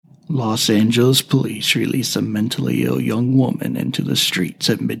Los Angeles police release a mentally ill young woman into the streets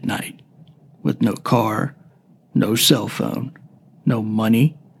at midnight with no car, no cell phone, no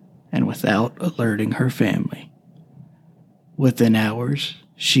money, and without alerting her family. Within hours,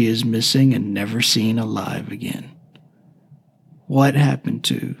 she is missing and never seen alive again. What happened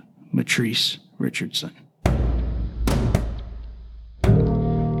to Matrice Richardson?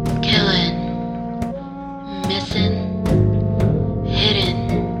 Killing, missing, hidden.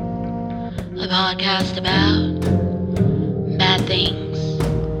 A podcast about bad things.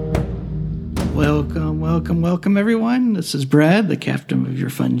 Welcome, everyone. This is Brad, the captain of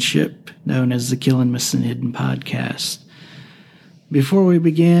your fun ship, known as the Killing, Missing, Hidden podcast. Before we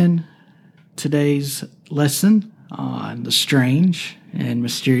begin today's lesson on the strange and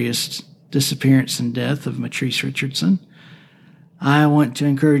mysterious disappearance and death of Matrice Richardson, I want to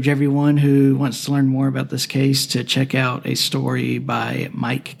encourage everyone who wants to learn more about this case to check out a story by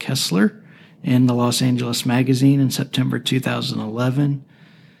Mike Kessler in the Los Angeles Magazine in September 2011.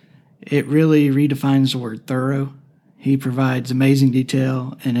 It really redefines the word thorough. He provides amazing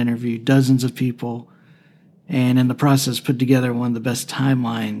detail and interviewed dozens of people, and in the process put together one of the best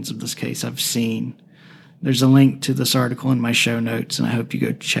timelines of this case I've seen. There's a link to this article in my show notes, and I hope you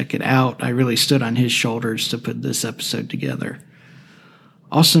go check it out. I really stood on his shoulders to put this episode together.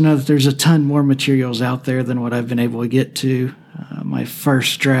 Also know that there's a ton more materials out there than what I've been able to get to. My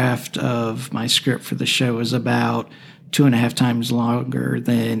first draft of my script for the show is about 2.5 times longer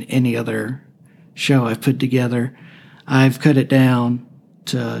than any other show I've put together. I've cut it down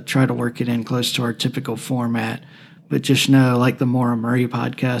to try to work it in close to our typical format, but just know, like the Maura Murray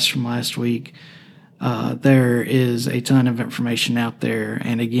podcast from last week, there is a ton of information out there.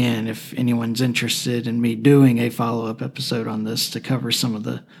 And again, if anyone's interested in me doing a follow-up episode on this to cover some of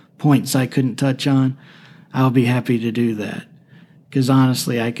the points I couldn't touch on, I'll be happy to do that. Because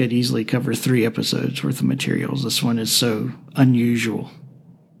honestly, I could easily cover 3 episodes worth of materials. This one is so unusual.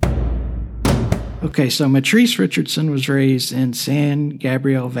 Okay, so Matrice Richardson was raised in San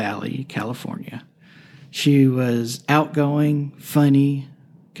Gabriel Valley, California. She was outgoing, funny,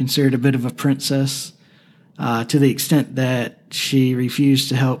 considered a bit of a princess, to the extent that she refused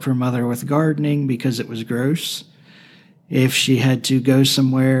to help her mother with gardening because it was gross. If she had to go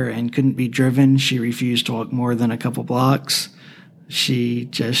somewhere and couldn't be driven, she refused to walk more than a couple blocks. She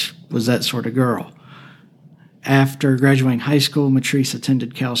just was that sort of girl. After graduating high school, Matrice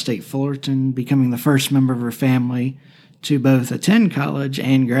attended Cal State Fullerton, becoming the first member of her family to both attend college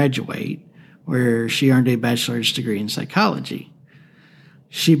and graduate, where she earned a bachelor's degree in psychology.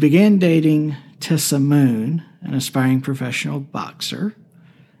 She began dating Tessa Moon, an aspiring professional boxer,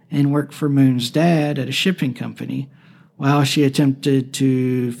 and worked for Moon's dad at a shipping company while she attempted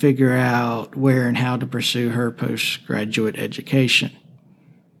to figure out where and how to pursue her postgraduate education.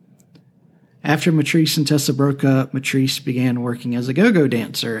 After Matrice and Tessa broke up, Matrice began working as a go-go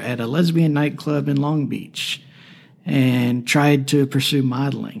dancer at a lesbian nightclub in Long Beach and tried to pursue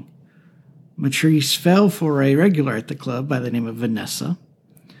modeling. Matrice fell for a regular at the club by the name of Vanessa,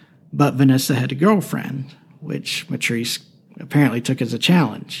 but Vanessa had a girlfriend, which Matrice apparently took as a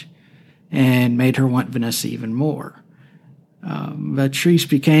challenge and made her want Vanessa even more. Matrice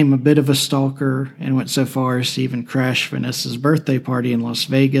became a bit of a stalker and went so far as to even crash Vanessa's birthday party in Las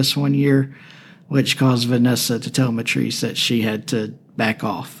Vegas one year, which caused Vanessa to tell Matrice that she had to back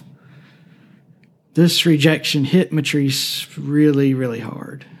off. This rejection hit Matrice really, really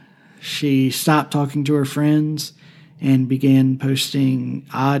hard. She stopped talking to her friends and began posting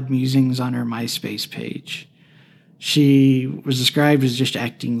odd musings on her MySpace page. She was described as just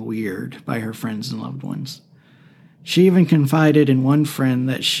acting weird by her friends and loved ones. She even confided in one friend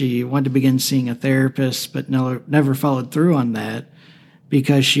that she wanted to begin seeing a therapist, but never followed through on that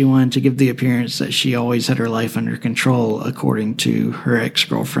because she wanted to give the appearance that she always had her life under control, according to her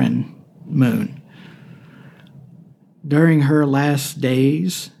ex-girlfriend, Moon. During her last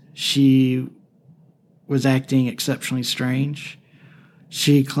days, she was acting exceptionally strange.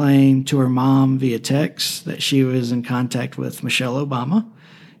 She claimed to her mom via text that she was in contact with Michelle Obama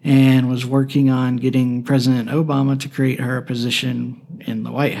and was working on getting President Obama to create her a position in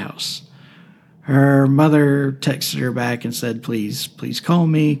the White House. Her mother texted her back and said, please call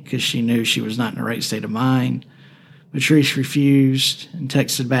me, because she knew she was not in the right state of mind. Matrice refused and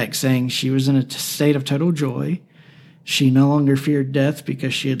texted back saying she was in a state of total joy. She no longer feared death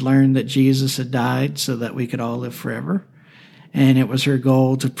because she had learned that Jesus had died so that we could all live forever. And it was her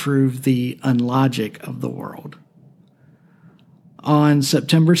goal to prove the unlogic of the world. On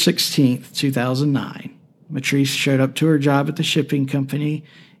September 16th, 2009, Matrice showed up to her job at the shipping company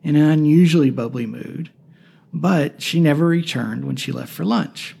in an unusually bubbly mood, but she never returned when she left for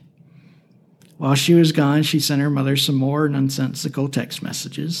lunch. While she was gone, she sent her mother some more nonsensical text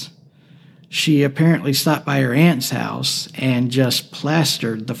messages. She apparently stopped by her aunt's house and just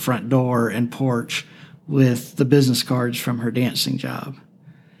plastered the front door and porch with the business cards from her dancing job.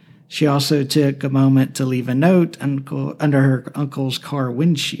 She also took a moment to leave a note under her uncle's car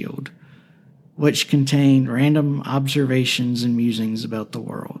windshield, which contained random observations and musings about the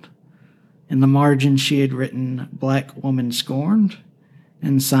world. In the margin, she had written "Black Woman Scorned"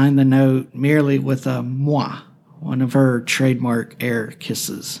 and signed the note merely with a moi, one of her trademark air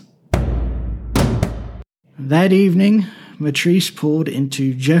kisses. That evening, Matrice pulled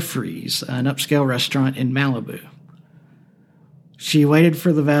into Jeffrey's, an upscale restaurant in Malibu. She waited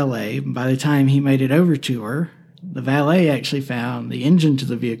for the valet, and by the time he made it over to her, the valet actually found the engine to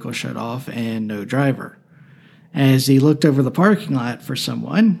the vehicle shut off and no driver. As he looked over the parking lot for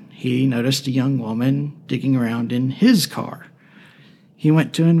someone, he noticed a young woman digging around in his car. He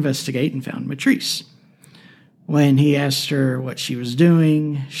went to investigate and found Matrice. When he asked her what she was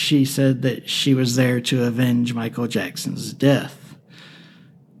doing, she said that she was there to avenge Michael Jackson's death.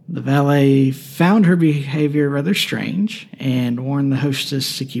 The valet found her behavior rather strange and warned the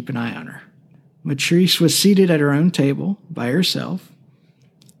hostess to keep an eye on her. Matrice was seated at her own table by herself,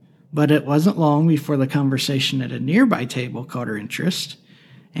 but it wasn't long before the conversation at a nearby table caught her interest,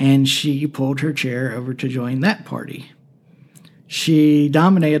 and she pulled her chair over to join that party. She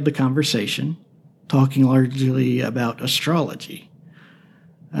dominated the conversation, talking largely about astrology.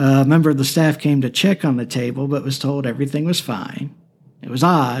 A member of the staff came to check on the table, but was told everything was fine. It was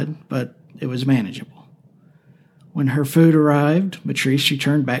odd, but it was manageable. When her food arrived, Matrice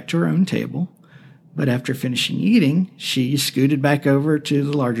returned back to her own table, but after finishing eating, she scooted back over to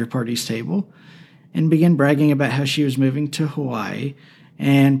the larger party's table and began bragging about how she was moving to Hawaii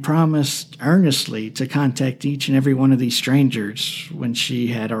and promised earnestly to contact each and every one of these strangers when she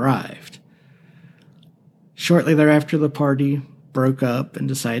had arrived. Shortly thereafter, the party broke up and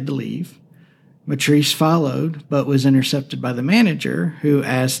decided to leave. Matrice followed, but was intercepted by the manager, who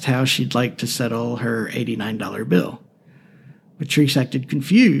asked how she'd like to settle her $89 bill. Matrice acted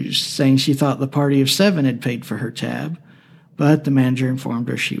confused, saying she thought the party of 7 had paid for her tab, but the manager informed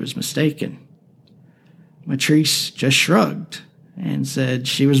her she was mistaken. Matrice just shrugged and said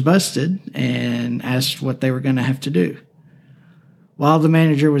she was busted and asked what they were going to have to do. While the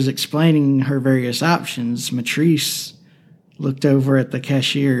manager was explaining her various options, Matrice looked over at the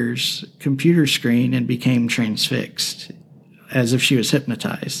cashier's computer screen and became transfixed, as if she was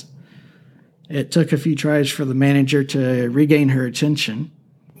hypnotized. It took a few tries for the manager to regain her attention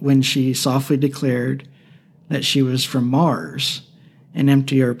when she softly declared that she was from Mars and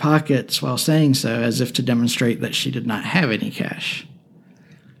empty her pockets while saying so, as if to demonstrate that she did not have any cash.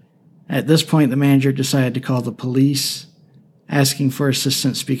 At this point, the manager decided to call the police, asking for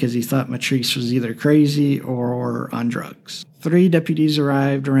assistance because he thought Matrice was either crazy or on drugs. 3 deputies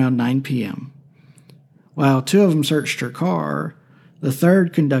arrived around 9 p.m. While 2 of them searched her car, the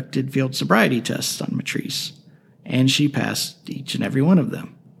third conducted field sobriety tests on Matrice, and she passed each and every one of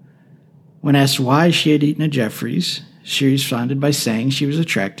them. When asked why she had eaten at Jeffrey's, she responded by saying she was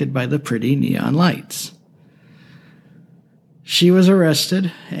attracted by the pretty neon lights. She was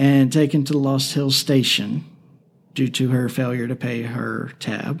arrested and taken to the Lost Hills station due to her failure to pay her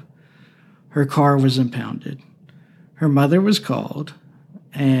tab. Her car was impounded. Her mother was called,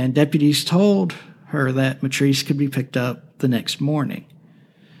 and deputies told her that Matrice could be picked up the next morning.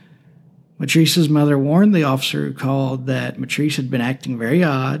 Matrice's mother warned the officer who called that Matrice had been acting very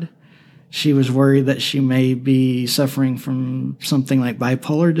odd. She was worried that she may be suffering from something like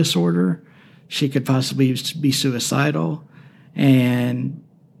bipolar disorder. She could possibly be suicidal. And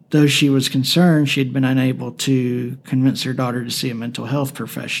though she was concerned, she had been unable to convince her daughter to see a mental health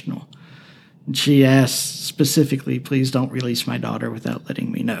professional. And she asked specifically, "Please don't release my daughter without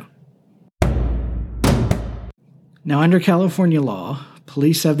letting me know." Now, under California law,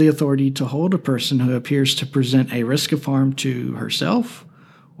 police have the authority to hold a person who appears to present a risk of harm to herself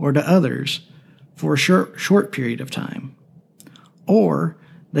or to others for a short period of time. Or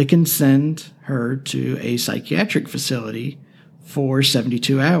they can send her to a psychiatric facility for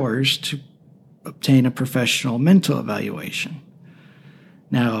 72 hours to obtain a professional mental evaluation.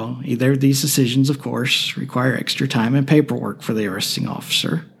 Now, either of these decisions, of course, require extra time and paperwork for the arresting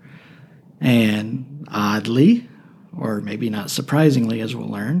officer. And oddly, or maybe not surprisingly, as we'll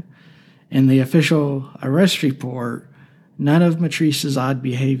learn, in the official arrest report, none of Matrice's odd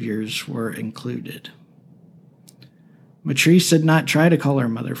behaviors were included. Matrice did not try to call her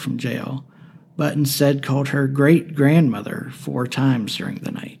mother from jail, but instead called her great-grandmother 4 times during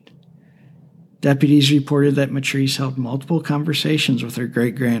the night. Deputies reported that Matrice held multiple conversations with her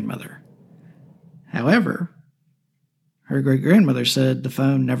great-grandmother. However, her great-grandmother said the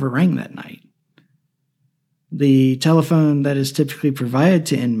phone never rang that night. The telephone that is typically provided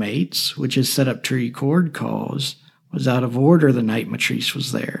to inmates, which is set up to record calls, was out of order the night Matrice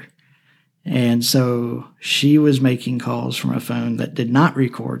was there. And so she was making calls from a phone that did not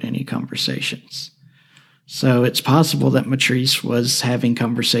record any conversations. So it's possible that Matrice was having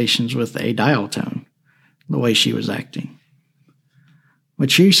conversations with a dial tone, the way she was acting.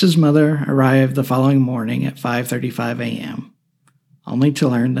 Matrice's mother arrived the following morning at 5:35 a.m., only to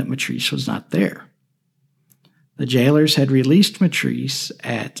learn that Matrice was not there. The jailers had released Matrice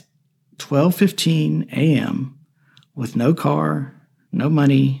at 12:15 a.m. with no car, no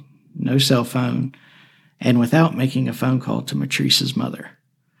money, no cell phone, and without making a phone call to Matrice's mother.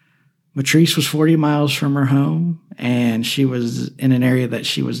 Matrice was 40 miles from her home, and she was in an area that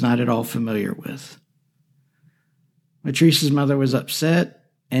she was not at all familiar with. Matrice's mother was upset,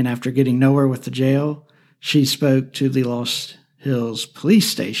 and after getting nowhere with the jail, she spoke to the Lost Hills police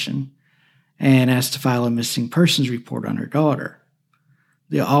station and asked to file a missing persons report on her daughter.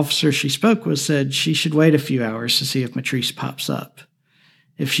 The officer she spoke with said she should wait a few hours to see if Matrice pops up.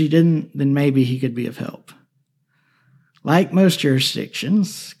 If she didn't, then maybe he could be of help. Like most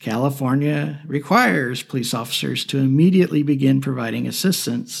jurisdictions, California requires police officers to immediately begin providing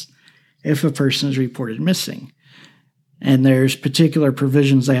assistance if a person is reported missing. And there's particular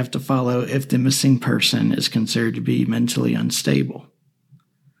provisions they have to follow if the missing person is considered to be mentally unstable.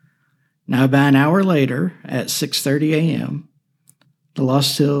 Now, about an hour later, at 6:30 a.m., the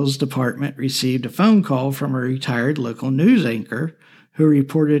Lost Hills Department received a phone call from a retired local news anchor who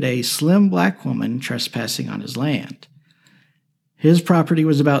reported a slim black woman trespassing on his land. His property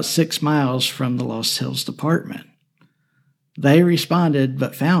was about 6 miles from the Lost Hills Department. They responded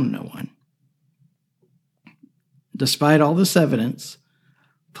but found no one. Despite all this evidence,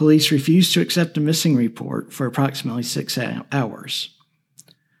 police refused to accept a missing report for approximately 6 hours.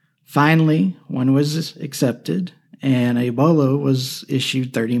 Finally, one was accepted, and a bolo was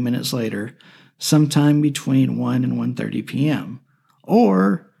issued 30 minutes later, sometime between 1 and 1:30 p.m.,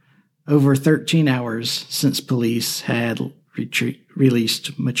 or over 13 hours since police had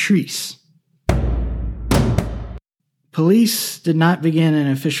released Matrice. Police did not begin an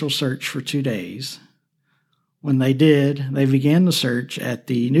official search for 2 days. When they did, they began the search at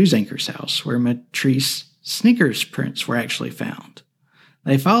the news anchor's house, where Matrice sneakers prints were actually found.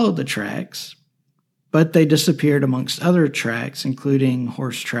 They followed the tracks, but they disappeared amongst other tracks, including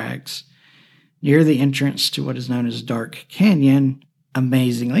horse tracks, near the entrance to what is known as Dark Canyon.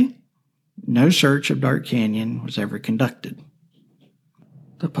 Amazingly, no search of Dark Canyon was ever conducted.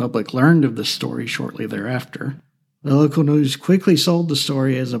 The public learned of the story shortly thereafter. The local news quickly sold the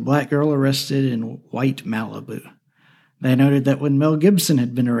story as a black girl arrested in white Malibu. They noted that when Mel Gibson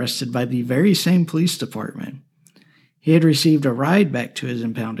had been arrested by the very same police department, he had received a ride back to his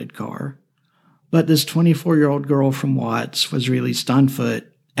impounded car, but this 24-year-old girl from Watts was released on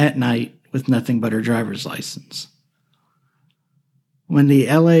foot at night with nothing but her driver's license. When the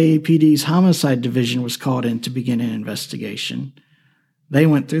LAPD's Homicide Division was called in to begin an investigation, they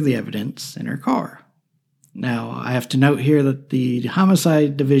went through the evidence in her car. Now, I have to note here that the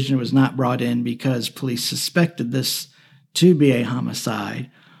Homicide Division was not brought in because police suspected this to be a homicide,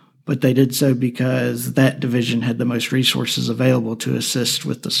 but they did so because that division had the most resources available to assist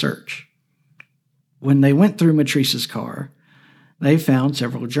with the search. When they went through Matrice's car, they found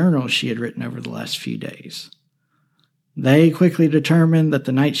several journals she had written over the last few days. They quickly determined that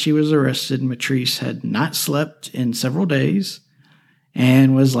the night she was arrested, Matrice had not slept in several days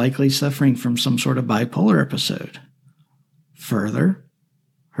and was likely suffering from some sort of bipolar episode. Further,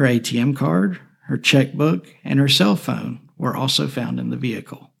 her ATM card, her checkbook, and her cell phone were also found in the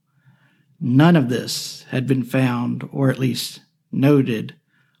vehicle. None of this had been found, or at least noted,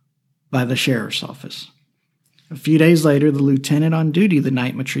 by the sheriff's office. A few days later, the lieutenant on duty the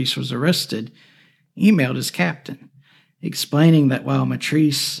night Matrice was arrested emailed his captain, explaining that while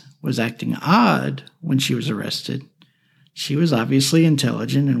Matrice was acting odd when she was arrested, she was obviously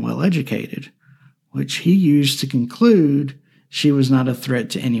intelligent and well-educated, which he used to conclude she was not a threat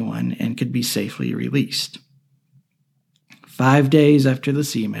to anyone and could be safely released. 5 days after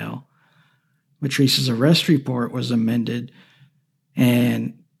this email, Matrice's arrest report was amended,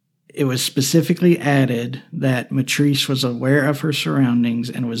 and it was specifically added that Matrice was aware of her surroundings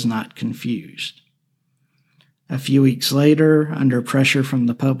and was not confused. A few weeks later, under pressure from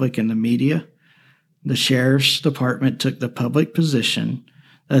the public and the media, the sheriff's department took the public position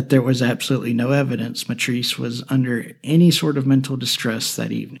that there was absolutely no evidence Matrice was under any sort of mental distress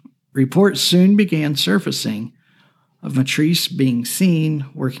that evening. Reports soon began surfacing of Matrice being seen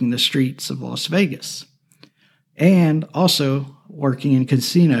working the streets of Las Vegas, and also working in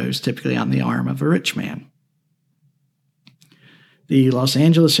casinos, typically on the arm of a rich man. The Los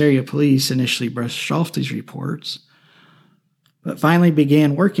Angeles area police initially brushed off these reports, but finally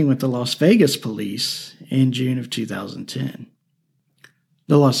began working with the Las Vegas police in June of 2010.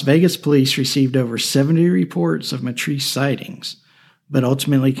 The Las Vegas police received over 70 reports of Matrice sightings, but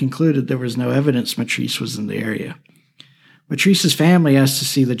ultimately concluded there was no evidence Matrice was in the area. Matrice's family asked to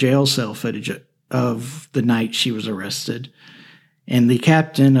see the jail cell footage of the night she was arrested, and the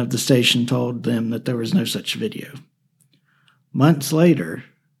captain of the station told them that there was no such video. Months later,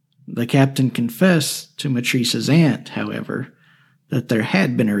 the captain confessed to Matrice's aunt, however, that there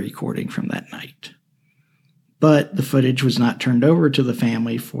had been a recording from that night. But the footage was not turned over to the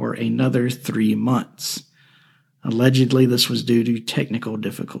family for another 3 months. Allegedly, this was due to technical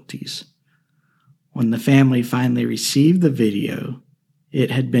difficulties. When the family finally received the video,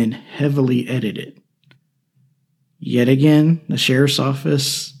 it had been heavily edited. Yet again, the sheriff's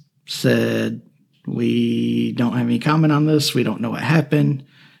office said, "We don't have any comment on this. We don't know what happened,"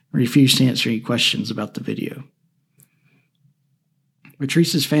 refused to answer any questions about the video.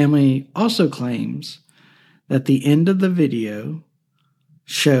 Matrice's family also claims that the end of the video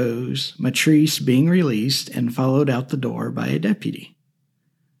shows Matrice being released and followed out the door by a deputy.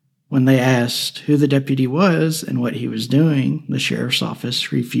 When they asked who the deputy was and what he was doing, the sheriff's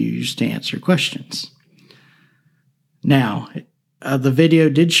office refused to answer questions. Now, the video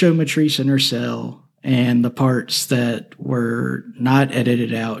did show Matrice in her cell, and the parts that were not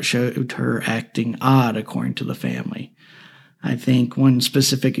edited out showed her acting odd, according to the family. I think one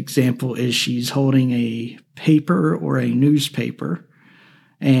specific example is she's holding a paper or a newspaper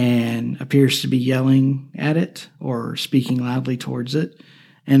and appears to be yelling at it or speaking loudly towards it.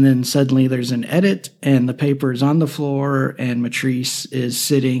 And then suddenly there's an edit and the paper is on the floor and Matrice is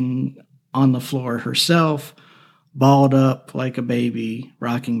sitting on the floor herself, balled up like a baby,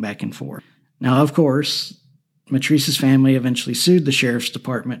 rocking back and forth. Now, of course, Matrice's family eventually sued the sheriff's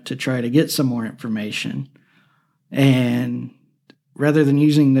department to try to get some more information. And rather than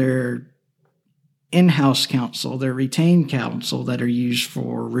using their in-house counsel, their retained counsel that are used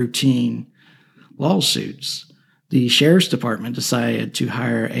for routine lawsuits, the sheriff's department decided to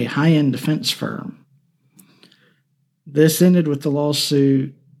hire a high-end defense firm. This ended with the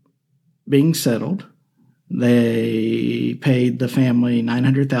lawsuit being settled. They paid the family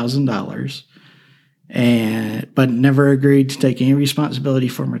 $900,000, but never agreed to take any responsibility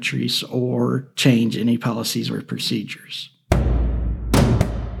for Matrice or change any policies or procedures.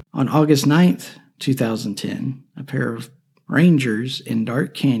 On August 9th, 2010, a pair of rangers in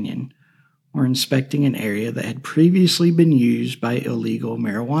Dark Canyon were inspecting an area that had previously been used by illegal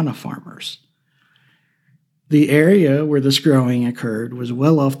marijuana farmers. The area where this growing occurred was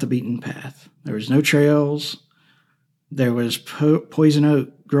well off the beaten path. There was no trails. There was poison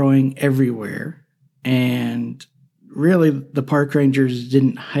oak growing everywhere. And really, the park rangers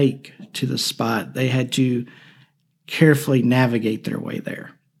didn't hike to the spot. They had to carefully navigate their way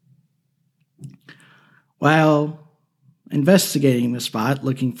there. While investigating the spot,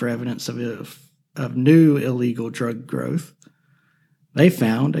 looking for evidence of new illegal drug growth, they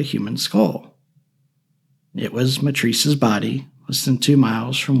found a human skull. It was Matrice's body, less than 2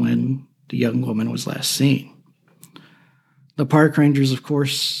 miles from when the young woman was last seen. The park rangers, of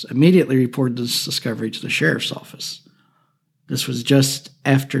course, immediately reported this discovery to the sheriff's office. This was just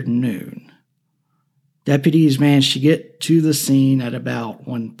after noon. Deputies managed to get to the scene at about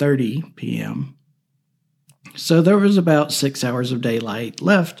 1:30 p.m., so there was about 6 hours of daylight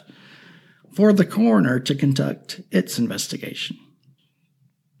left for the coroner to conduct its investigation.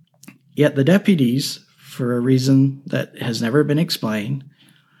 Yet the deputies, for a reason that has never been explained,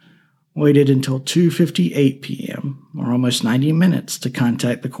 waited until 2:58 p.m., or almost 90 minutes, to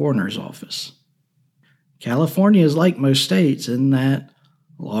contact the coroner's office. California is like most states in that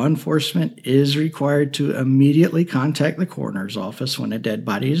law enforcement is required to immediately contact the coroner's office when a dead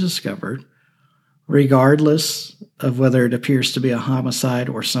body is discovered, regardless of whether it appears to be a homicide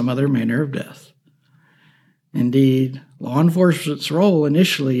or some other manner of death. Indeed, law enforcement's role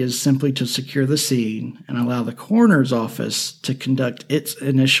initially is simply to secure the scene and allow the coroner's office to conduct its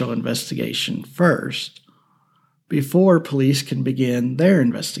initial investigation first, before police can begin their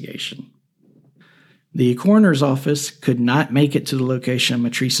investigation. The coroner's office could not make it to the location of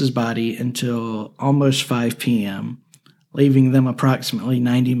Matrice's body until almost 5 p.m., leaving them approximately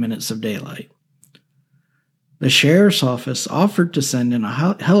 90 minutes of daylight. The sheriff's office offered to send in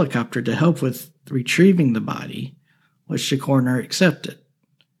a helicopter to help with retrieving the body, which the coroner accepted.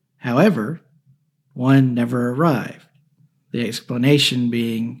 However, one never arrived. the explanation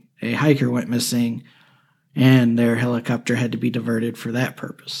being a hiker went missing and their helicopter had to be diverted for that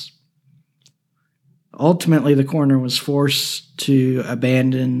purpose. Ultimately, the coroner was forced to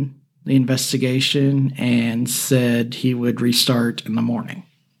abandon the investigation and said he would restart in the morning.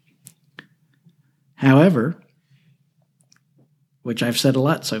 However, which I've said a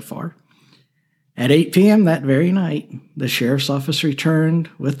lot so far, at 8 p.m. that very night, the sheriff's office returned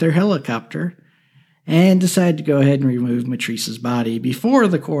with their helicopter and decided to go ahead and remove Matrice's body before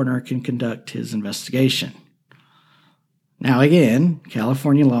the coroner can conduct his investigation. Now again,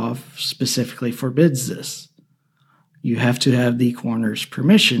 California law specifically forbids this. You have to have the coroner's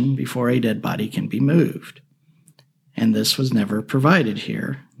permission before a dead body can be moved. And this was never provided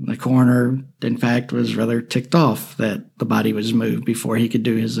here. The coroner, in fact, was rather ticked off that the body was moved before he could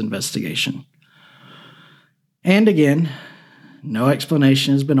do his investigation. And again, no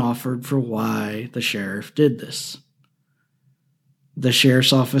explanation has been offered for why the sheriff did this. The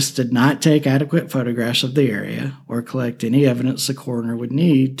sheriff's office did not take adequate photographs of the area or collect any evidence the coroner would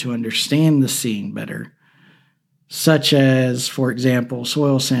need to understand the scene better, such as, for example,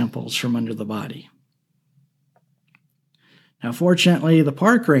 soil samples from under the body. Now, fortunately, the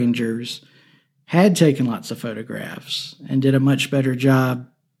park rangers had taken lots of photographs and did a much better job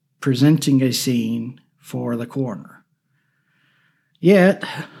presenting a scene for the coroner. Yet,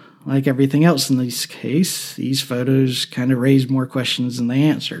 like everything else in this case, these photos kind of raised more questions than they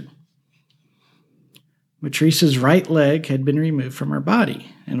answered. Matrice's right leg had been removed from her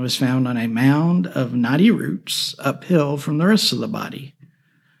body and was found on a mound of knotty roots uphill from the rest of the body.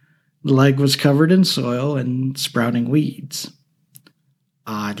 The leg was covered in soil and sprouting weeds.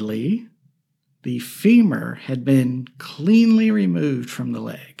 Oddly, the femur had been cleanly removed from the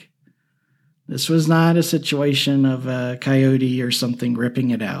leg. This was not a situation of a coyote or something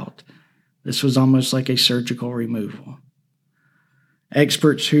ripping it out. This was almost like a surgical removal.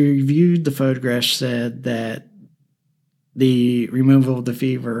 Experts who reviewed the photographs said that the removal of the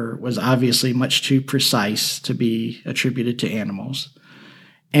femur was obviously much too precise to be attributed to animals,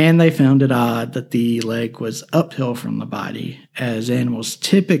 and they found it odd that the leg was uphill from the body, as animals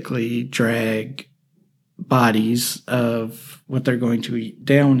typically drag bodies of what they're going to eat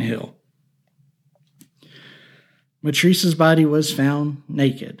downhill. Matrice's body was found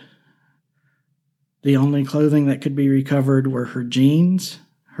naked. The only clothing that could be recovered were her jeans,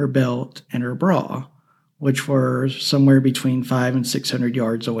 her belt, and her bra, which were somewhere between 500 and 600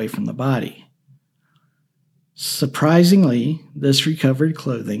 yards away from the body. Surprisingly, this recovered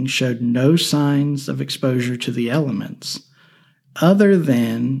clothing showed no signs of exposure to the elements, other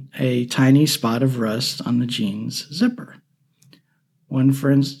than a tiny spot of rust on the jeans zipper. One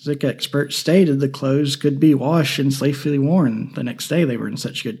forensic expert stated the clothes could be washed and safely worn the next day. They were in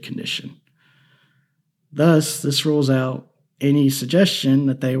such good condition. Thus, this rules out any suggestion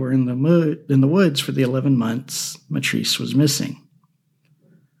that they were in the woods for the 11 months Matrice was missing.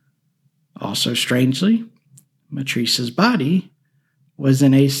 Also, strangely, Matrice's body was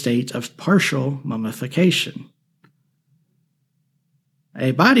in a state of partial mummification.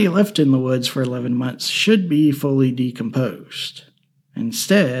 A body left in the woods for 11 months should be fully decomposed.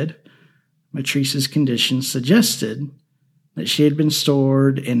 Instead, Matrice's condition suggested that she had been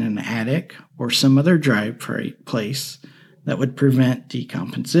stored in an attic or some other dry place that would prevent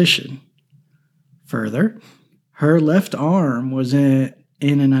decomposition. Further, her left arm was in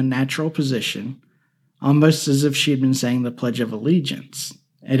an unnatural position, almost as if she had been saying the Pledge of Allegiance,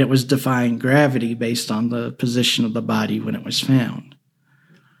 and it was defying gravity based on the position of the body when it was found.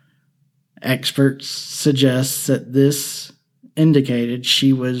 Experts suggest that this indicated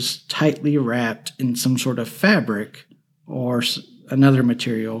she was tightly wrapped in some sort of fabric or another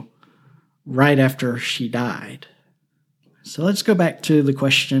material right after she died. So let's go back to the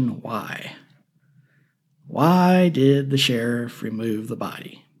question, why? Why did the sheriff remove the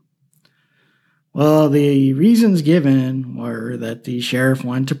body? Well, the reasons given were that the sheriff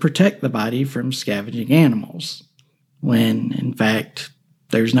wanted to protect the body from scavenging animals, when, in fact,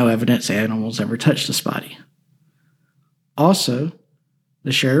 there's no evidence animals ever touched this body. Also,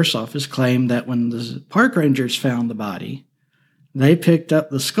 the sheriff's office claimed that when the park rangers found the body, they picked up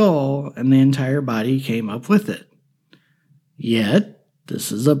the skull and the entire body came up with it. Yet,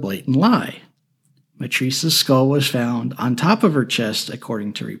 this is a blatant lie. Matrice's skull was found on top of her chest,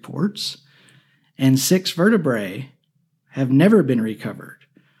 according to reports, and 6 vertebrae have never been recovered,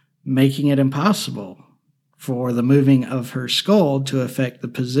 making it impossible for the moving of her skull to affect the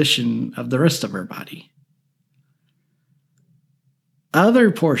position of the rest of her body.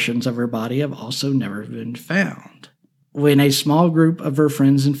 Other portions of her body have also never been found. when a small group of her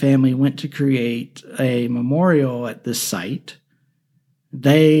friends and family went to create a memorial at this site,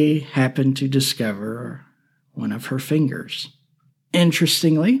 they happened to discover one of her fingers.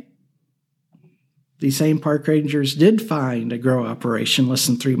 Interestingly, the same park rangers did find a grow operation less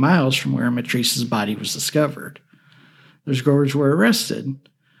than 3 miles from where Matrice's body was discovered. Those growers were arrested,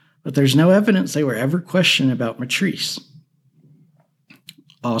 but there's no evidence they were ever questioned about Matrice.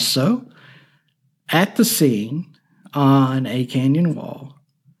 Also, at the scene, on a canyon wall,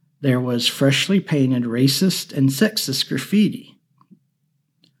 there was freshly painted racist and sexist graffiti.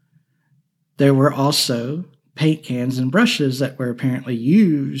 There were also paint cans and brushes that were apparently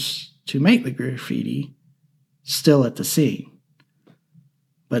used to make the graffiti still at the scene.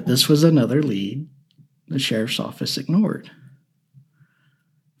 But this was another lead the sheriff's office ignored.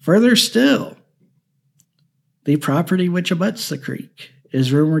 Further still, the property which abuts the creek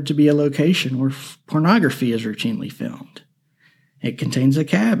is rumored to be a location where pornography is routinely filmed. It contains a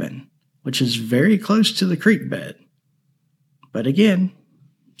cabin, which is very close to the creek bed. But again,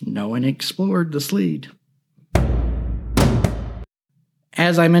 no one explored this lead.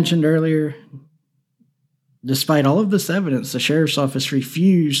 As I mentioned earlier, despite all of this evidence, the sheriff's office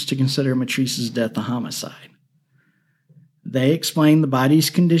refused to consider Matrice's death a homicide. They explained the body's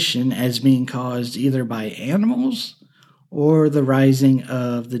condition as being caused either by animals or the rising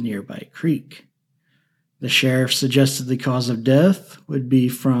of the nearby creek. The sheriff suggested the cause of death would be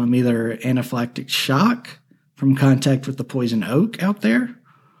from either anaphylactic shock from contact with the poison oak out there,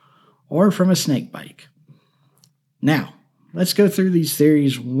 or from a snake bite. Now, let's go through these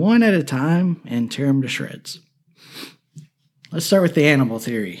theories one at a time and tear them to shreds. Let's start with the animal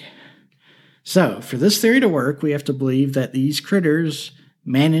theory. So, for this theory to work, we have to believe that these critters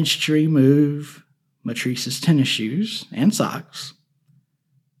managed to remove Matrice's tennis shoes and socks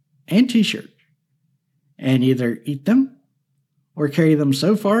and t-shirt and either eat them or carry them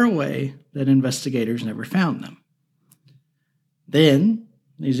so far away that investigators never found them. Then,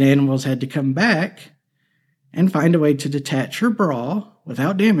 these animals had to come back and find a way to detach her bra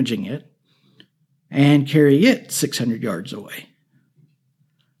without damaging it and carry it 600 yards away.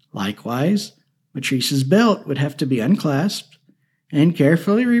 Likewise, Matrice's belt would have to be unclasped and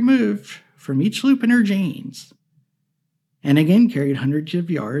carefully removed from each loop in her jeans, and again carried hundreds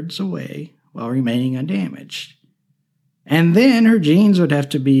of yards away while remaining undamaged. And then her jeans would have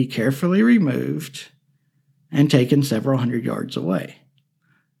to be carefully removed and taken several hundred yards away.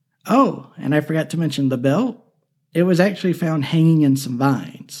 Oh, and I forgot to mention the belt. It was actually found hanging in some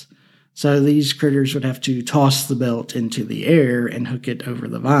vines. So these critters would have to toss the belt into the air and hook it over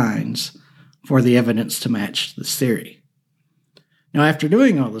the vines for the evidence to match this theory. Now, after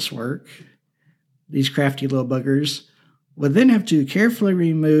doing all this work, these crafty little buggers would then have to carefully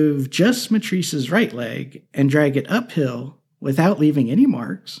remove just Matrice's right leg and drag it uphill without leaving any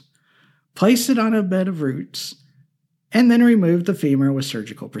marks, place it on a bed of roots, and then remove the femur with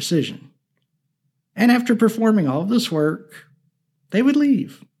surgical precision. And after performing all of this work, they would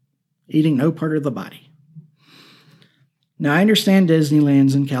leave, eating no part of the body. Now, I understand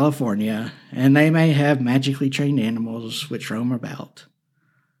Disneyland's in California, and they may have magically trained animals which roam about.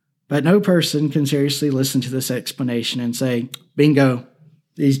 But no person can seriously listen to this explanation and say, bingo,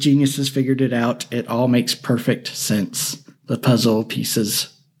 these geniuses figured it out. It all makes perfect sense. The puzzle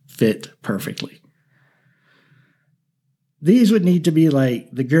pieces fit perfectly. These would need to be like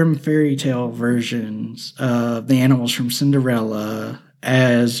the Grimm fairy tale versions of the animals from Cinderella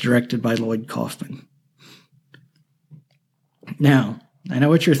as directed by Lloyd Kaufman. Now, I know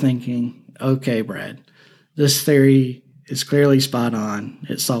what you're thinking. Okay, Brad, this theory is clearly spot on.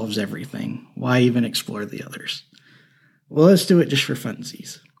 It solves everything. Why even explore the others? Well, let's do it just for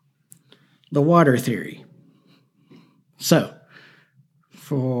funsies. The water theory. So,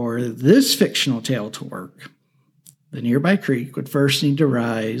 for this fictional tale to work, the nearby creek would first need to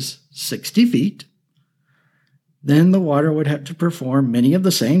rise 60 feet. Then the water would have to perform many of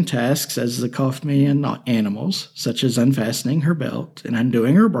the same tasks as the Kaufman animals, such as unfastening her belt and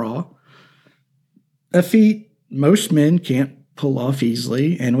undoing her bra. A feat most men can't pull off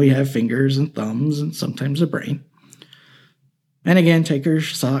easily, and we have fingers and thumbs and sometimes a brain. And again, take her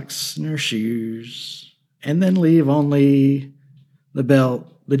socks and her shoes, and then leave only the belt,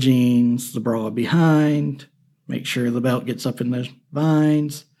 the jeans, the bra behind. Make sure the belt gets up in the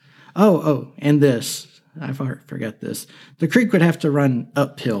vines. Oh, and this. I forgot this. The creek would have to run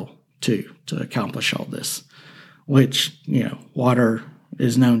uphill, too, to accomplish all this, which, water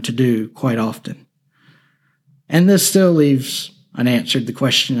is known to do quite often. And this still leaves unanswered the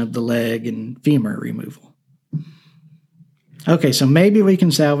question of the leg and femur removal. Okay, so maybe we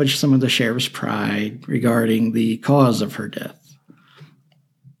can salvage some of the sheriff's pride regarding the cause of her death.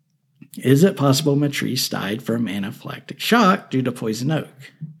 Is it possible Matrice died from anaphylactic shock due to poison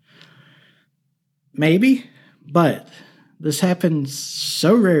oak? Maybe, but this happens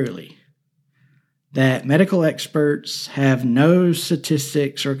so rarely that medical experts have no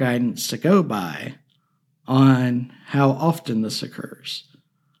statistics or guidance to go by on how often this occurs.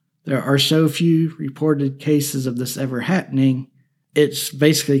 There are so few reported cases of this ever happening, it's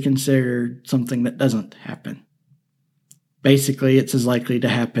basically considered something that doesn't happen. Basically, it's as likely to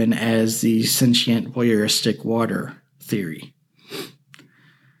happen as the sentient voyeuristic water theory.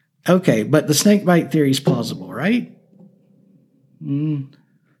 Okay, but the snakebite theory is plausible, right?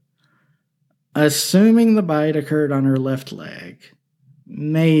 Assuming the bite occurred on her left leg,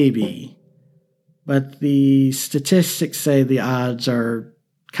 maybe. But the statistics say the odds are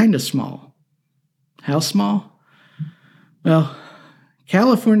kind of small. How small? Well,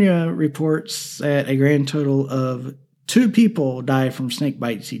 California reports that a grand total of 2 people die from snake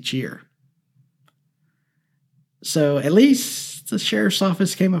bites each year. So at least the sheriff's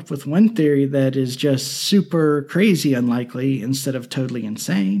office came up with one theory that is just super crazy unlikely instead of totally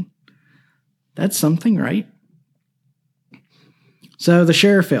insane. That's something, right? So the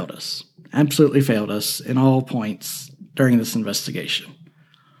sheriff failed us. Absolutely failed us in all points during this investigation.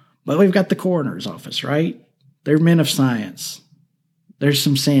 But we've got the coroner's office, right? They're men of science. There's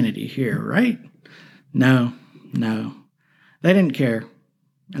some sanity here, right? No. They didn't care.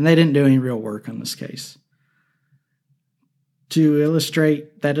 And they didn't do any real work on this case. To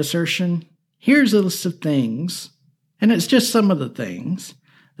illustrate that assertion, here's a list of things, and it's just some of the things,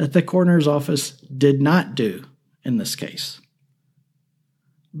 that the coroner's office did not do in this case.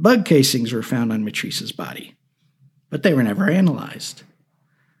 Bug casings were found on Matrice's body, but they were never analyzed.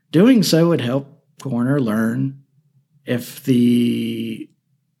 Doing so would help the coroner learn if the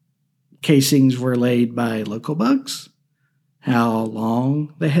casings were laid by local bugs, how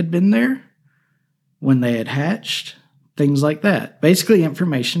long they had been there, when they had hatched, things like that. Basically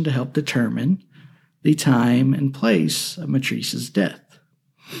information to help determine the time and place of Matrice's death.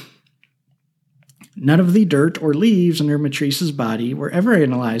 None of the dirt or leaves under Matrice's body were ever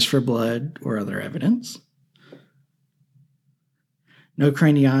analyzed for blood or other evidence. No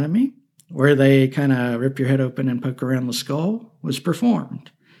craniotomy, where they kind of rip your head open and poke around the skull, was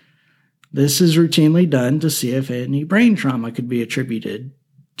performed. This is routinely done to see if any brain trauma could be attributed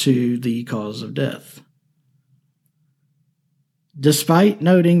to the cause of death. Despite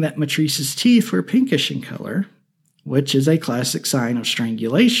noting that Matrice's teeth were pinkish in color, which is a classic sign of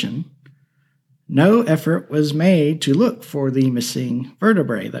strangulation, no effort was made to look for the missing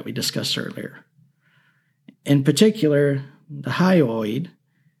vertebrae that we discussed earlier. In particular, the hyoid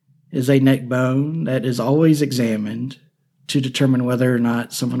is a neck bone that is always examined to determine whether or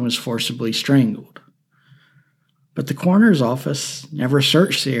not someone was forcibly strangled. But the coroner's office never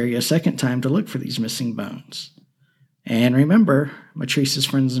searched the area a second time to look for these missing bones. And remember, Matrice's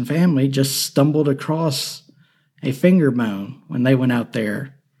friends and family just stumbled across a finger bone when they went out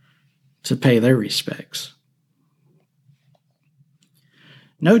there to pay their respects.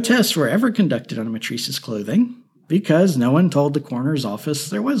 No tests were ever conducted on Matrice's clothing because no one told the coroner's office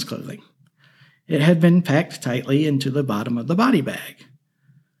there was clothing. It had been packed tightly into the bottom of the body bag.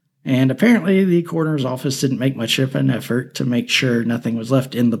 And apparently the coroner's office didn't make much of an effort to make sure nothing was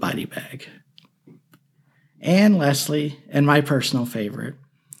left in the body bag. And lastly, and my personal favorite,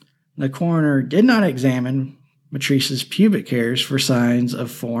 the coroner did not examine Matrice's pubic hairs for signs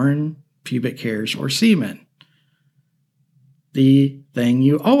of foreign pubic hairs or semen. The thing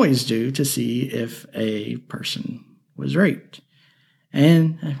you always do to see if a person was raped.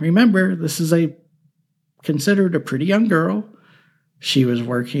 And remember, this is considered a pretty young girl. She was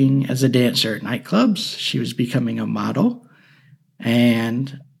working as a dancer at nightclubs. She was becoming a model.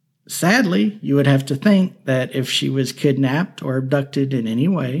 And sadly, you would have to think that if she was kidnapped or abducted in any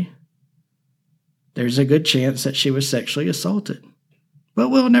way, there's a good chance that she was sexually assaulted. But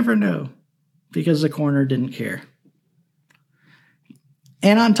we'll never know because the coroner didn't care.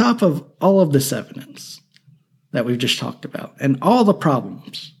 And on top of all of this evidence that we've just talked about and all the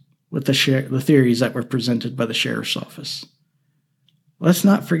problems with the theories that were presented by the sheriff's office, let's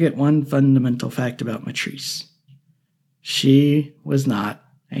not forget one fundamental fact about Matrice. She was not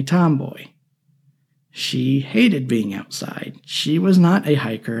a tomboy. She hated being outside. She was not a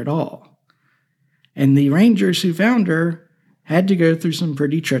hiker at all. And the rangers who found her had to go through some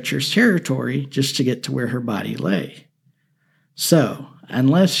pretty treacherous territory just to get to where her body lay. So,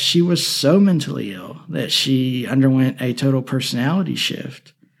 unless she was so mentally ill that she underwent a total personality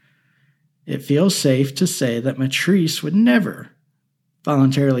shift, it feels safe to say that Matrice would never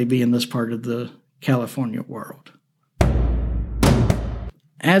voluntarily be in this part of the California world.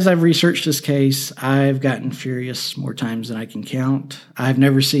 As I've researched this case, I've gotten furious more times than I can count. I've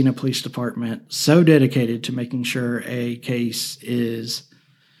never seen a police department so dedicated to making sure a case is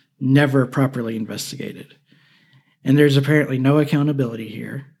never properly investigated. And there's apparently no accountability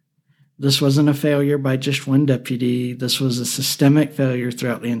here. This wasn't a failure by just one deputy. This was a systemic failure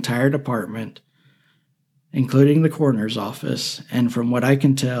throughout the entire department, including the coroner's office. And from what I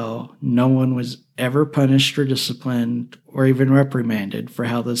can tell, no one was ever punished or disciplined or even reprimanded for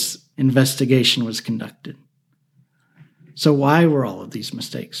how this investigation was conducted. So why were all of these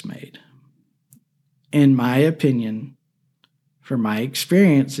mistakes made? In my opinion, from my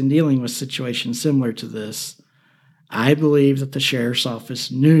experience in dealing with situations similar to this, I believe that the sheriff's office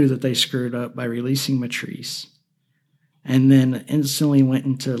knew that they screwed up by releasing Matrice and then instantly went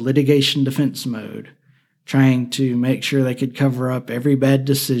into litigation defense mode, trying to make sure they could cover up every bad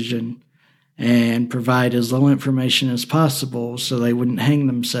decision and provide as little information as possible so they wouldn't hang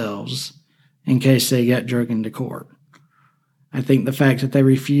themselves in case they got dragged into court. I think the fact that they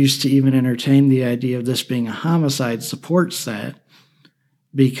refused to even entertain the idea of this being a homicide supports that,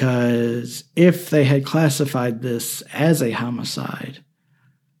 because if they had classified this as a homicide,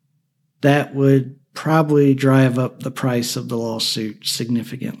 that would probably drive up the price of the lawsuit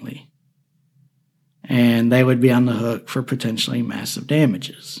significantly, and they would be on the hook for potentially massive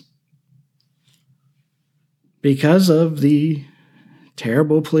damages. Because of the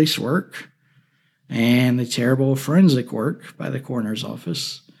terrible police work and the terrible forensic work by the coroner's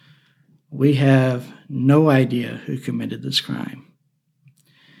office, we have no idea who committed this crime.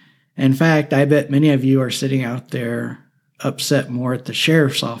 In fact, I bet many of you are sitting out there upset more at the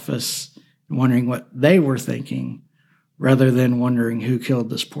sheriff's office, wondering what they were thinking, rather than wondering who killed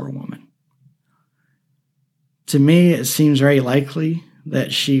this poor woman. To me, it seems very likely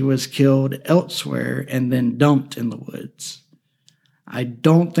that she was killed elsewhere and then dumped in the woods. I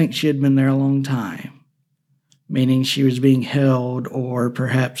don't think she had been there a long time, meaning she was being held or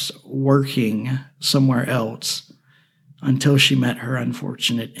perhaps working somewhere else until she met her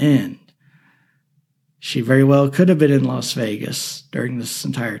unfortunate end. She very well could have been in Las Vegas during this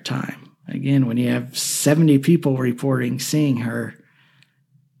entire time. Again, when you have 70 people reporting seeing her,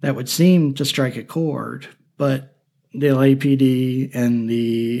 that would seem to strike a chord, but the LAPD and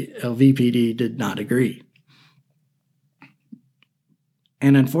the LVPD did not agree.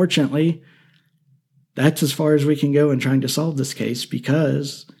 And unfortunately, that's as far as we can go in trying to solve this case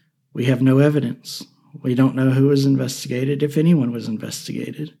because we have no evidence. We don't know who was investigated, if anyone was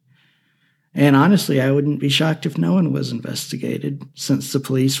investigated. And honestly, I wouldn't be shocked if no one was investigated, since the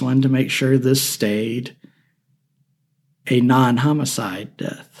police wanted to make sure this stayed a non-homicide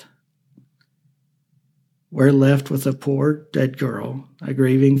death. We're left with a poor dead girl, a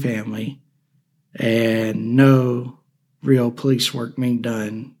grieving family, and no real police work being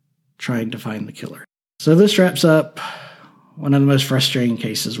done trying to find the killer. So this wraps up one of the most frustrating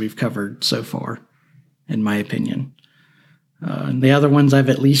cases we've covered so far, in my opinion. And the other ones I've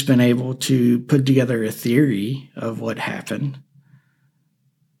at least been able to put together a theory of what happened,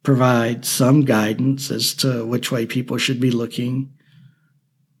 provide some guidance as to which way people should be looking,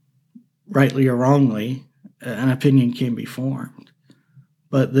 rightly or wrongly. An opinion can be formed.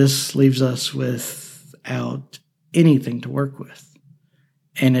 But this leaves us without anything to work with.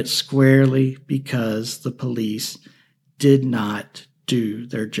 And it's squarely because the police did not do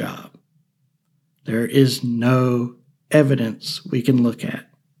their job. There is no evidence we can look at.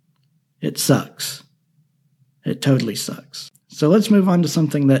 It sucks. It totally sucks. So let's move on to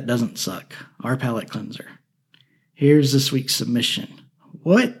something that doesn't suck, our palate cleanser. Here's this week's submission.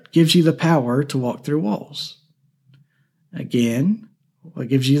 What gives you the power to walk through walls? Again, what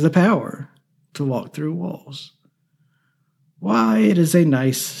gives you the power to walk through walls? Why, it is a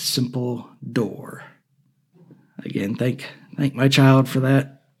nice, simple door. Again, thank my child for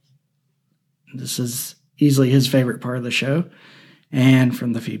that. This is easily his favorite part of the show, and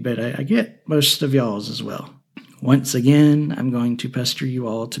from the feedback I get, most of y'all's as well. Once again, I'm going to pester you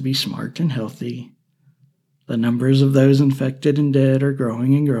all to be smart and healthy. The numbers of those infected and dead are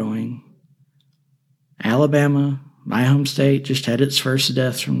growing and growing. Alabama, my home state, just had its first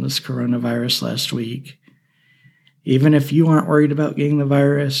death from this coronavirus last week. Even if you aren't worried about getting the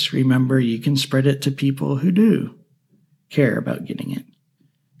virus, remember you can spread it to people who do care about getting it.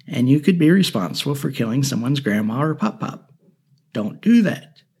 And you could be responsible for killing someone's grandma or pop-pop. Don't do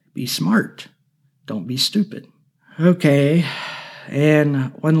that. Be smart. Don't be stupid. Okay,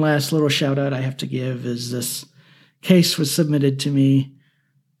 and one last little shout out I have to give is this case was submitted to me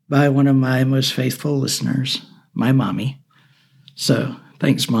by one of my most faithful listeners, my mommy. So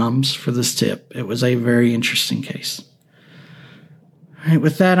thanks, moms, for this tip. It was a very interesting case. All right,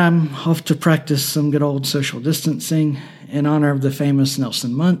 with that, I'm off to practice some good old social distancing in honor of the famous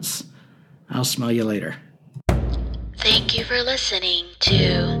Nelson Muntz. I'll smell you later. Thank you for listening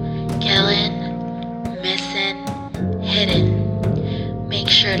to Killing, Missing, Hidden. Make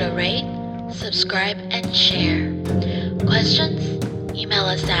sure to rate, subscribe, and share. Questions? Email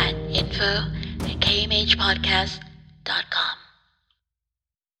us at info@kmhpodcast.com.